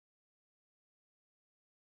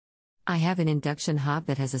I have an induction hob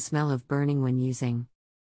that has a smell of burning when using.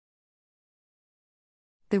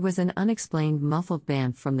 There was an unexplained muffled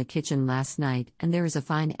banf from the kitchen last night, and there is a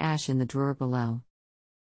fine ash in the drawer below.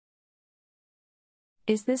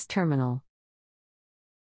 Is this terminal?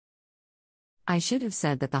 I should have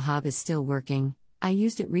said that the hob is still working. I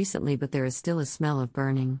used it recently, but there is still a smell of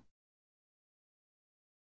burning.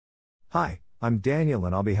 Hi, I'm Daniel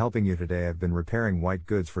and I'll be helping you today. I've been repairing white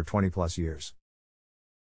goods for 20 plus years.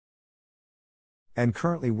 And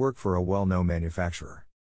currently work for a well-known manufacturer.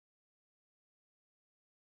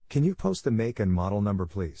 Can you post the make and model number,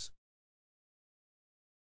 please?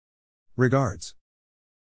 Regards.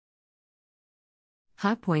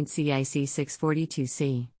 Hotpoint CIC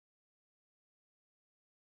 642C.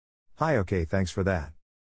 Hi, okay, thanks for that.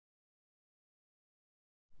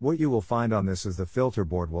 What you will find on this is the filter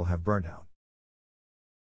board will have burnt out.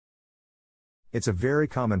 It's a very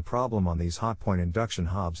common problem on these Hotpoint induction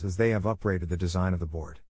hobs as they have upgraded the design of the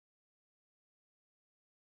board.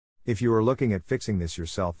 If you are looking at fixing this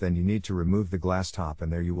yourself, then you need to remove the glass top,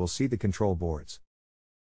 and there you will see the control boards.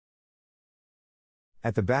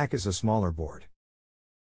 At the back is a smaller board.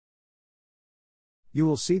 You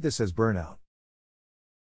will see this as burnout.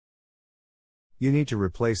 You need to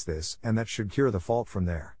replace this, and that should cure the fault from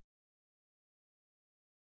there.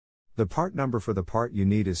 The part number for the part you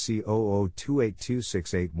need is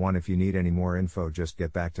C00282681. If you need any more info, just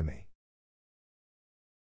get back to me.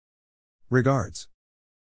 Regards.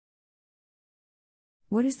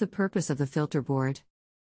 What is the purpose of the filter board?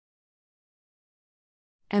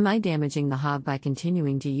 Am I damaging the hob by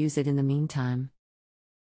continuing to use it in the meantime?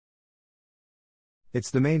 It's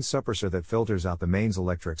the main suppressor that filters out the mains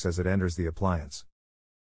electrics as it enters the appliance.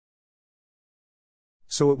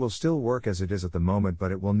 So it will still work as it is at the moment,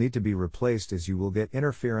 but it will need to be replaced as you will get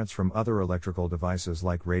interference from other electrical devices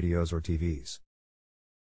like radios or TVs.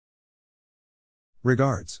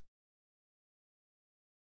 Regards.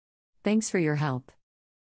 Thanks for your help.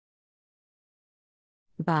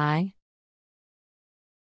 Bye.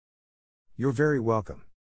 You're very welcome.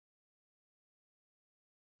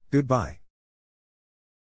 Goodbye.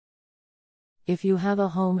 If you have a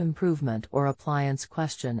home improvement or appliance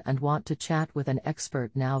question and want to chat with an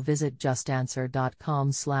expert now, visit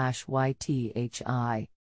JustAnswer.com/YTHI.